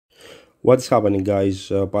What's happening, guys?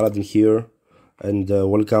 Paladin here, and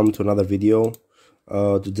welcome to another video.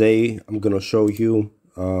 Today I'm gonna show you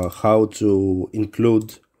how to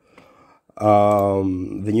include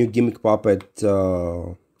the new gimmick puppet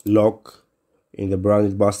lock in the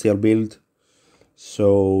branded Bystial build.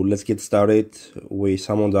 So let's get started. We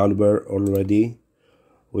summoned Albert already.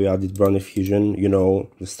 We added branded fusion, you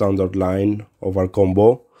know, the standard line of our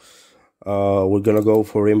combo. We're gonna go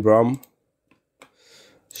for Imbram.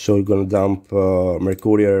 So we're gonna dump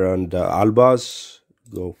Mercurier and Albaz,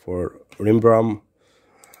 go for Rimbram,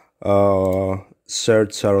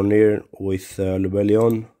 search Saronir with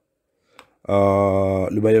Lubellion.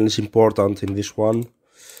 Lubellion is important in this one,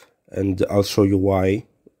 and I'll show you why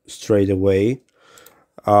straight away.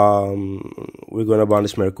 We're gonna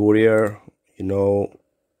banish Mercurier, you know,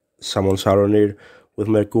 summon Saronir. With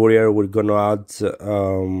Mercurier, we're gonna add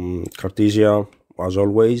Cartesia, as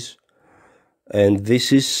always. And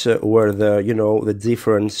this is where the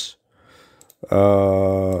difference,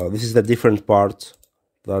 this is the different part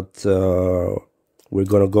that we're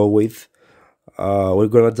gonna go with. We're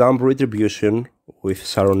gonna dump Retribution with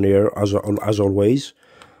Saronir as always,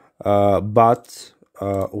 but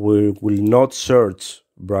we will not search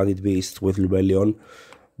Branded Beast with Lubellion,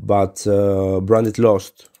 but Branded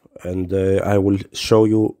Lost, and I will show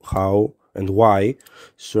you how and why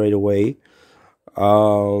straight away.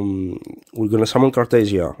 We're gonna summon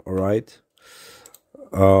Cartesia, alright?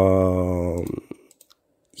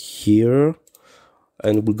 Here,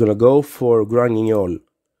 and we're gonna go for Granguignol.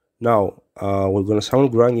 Now, we're gonna summon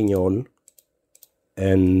Granguignol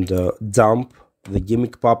and dump the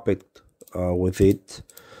gimmick puppet with it,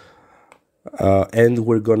 and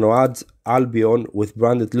we're gonna add Albion with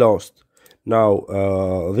Branded Lost. Now,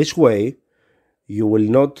 this way, you will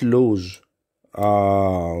not lose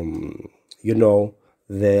you know,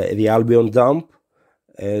 the Albion dump,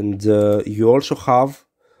 and you also have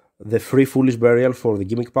the free Foolish Burial for the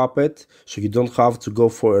gimmick puppet, so you don't have to go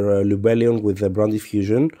for Lubellion with the Branded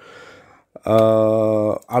Fusion.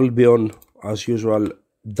 Albion, as usual,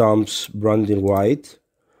 dumps Branded White,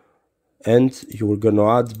 and you were gonna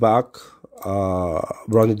add back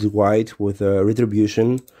Branded White with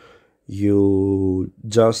Retribution. You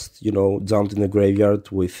just, you know, dumped in the graveyard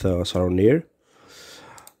with Saronir.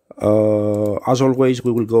 As always,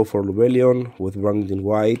 we will go for Lubellion with Branded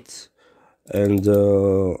White, and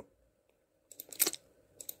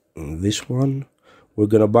this one we're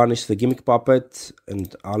gonna banish the gimmick puppet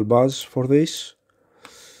and Albaz for this,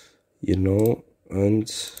 you know,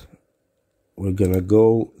 and we're gonna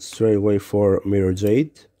go straight away for Mirror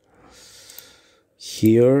Jade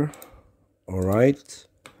here. Alright,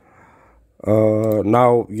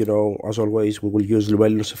 now, you know, as always, we will use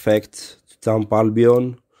Lubellion's effect to dump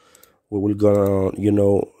Albion. We will gonna, you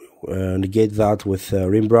know, negate that with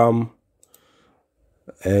Rimbram,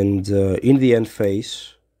 and in the end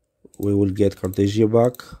phase we will get Cartesia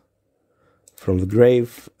back from the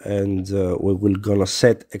grave, and we will gonna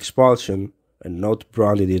set Expulsion and not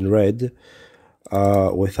Branded in red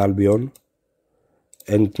with Albion.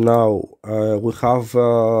 And now we have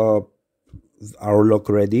our lock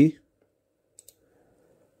ready,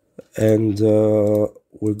 and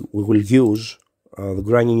we will use the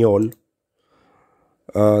Granguignol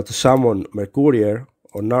to summon Mercurier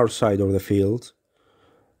on our side of the field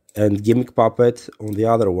and Gimmick Puppet on the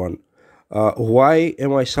other one. Why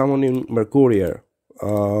am I summoning Mercurier?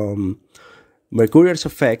 Mercurier's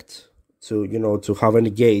effect to, you know, to have a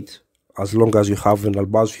negate as long as you have an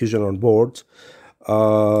Albaz Fusion on board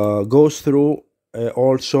goes through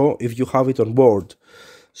also if you have it on board.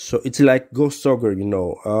 So it's like Ghost Ogre, you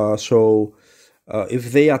know.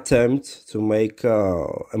 If they attempt to make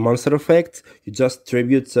a monster effect, you just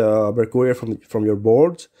tribute Mercurier from your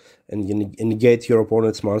board and you negate your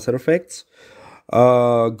opponent's monster effects.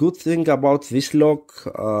 Good thing about this lock,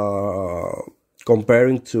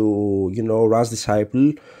 comparing to, you know, Raz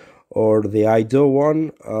Disciple or the Ido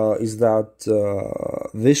one, is that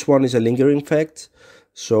this one is a lingering effect.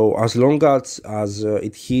 So as long as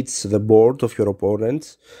it hits the board of your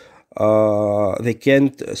opponent, they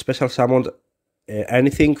can't special summon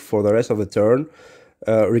anything for the rest of the turn,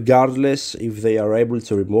 regardless if they are able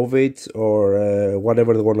to remove it or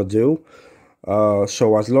whatever they want to do.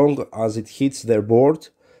 So as long as it hits their board,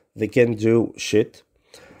 they can do shit.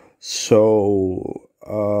 So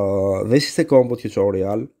this is the combo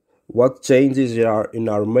tutorial. What changes in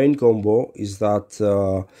our main combo is that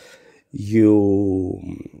you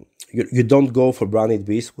don't go for Branded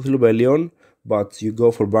Beast with Lubellion, but you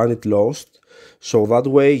go for Branded Lost. So that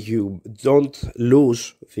way you don't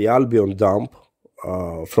lose the Albion dump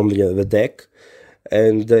from the deck,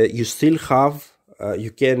 and you still have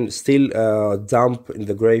you can still dump in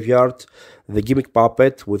the graveyard the gimmick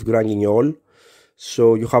puppet with Granguignol.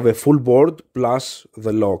 So you have a full board plus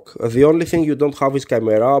the lock. The only thing you don't have is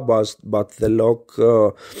Chimera, but the lock,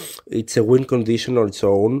 it's a win condition on its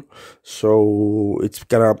own. So it's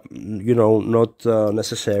kind of, not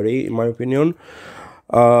necessary, in my opinion.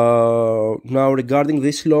 Now, regarding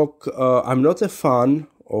this lock, I'm not a fan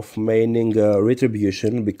of maining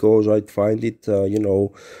Retribution because I find it, a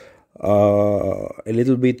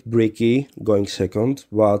little bit bricky going second,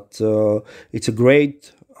 but it's a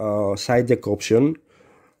great side deck option.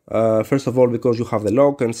 First of all, because you have the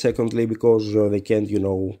lock, and secondly, because they can,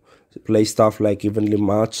 play stuff like Evenly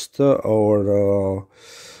Matched or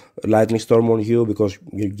Lightning Storm on you because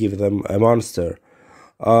you give them a monster.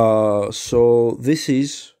 So this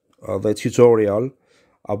is the tutorial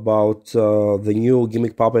about the new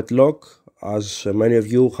Gimmick Puppet lock, as many of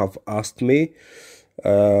you have asked me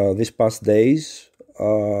these past days.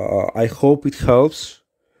 I hope it helps,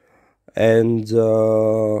 and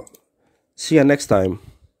see you next time.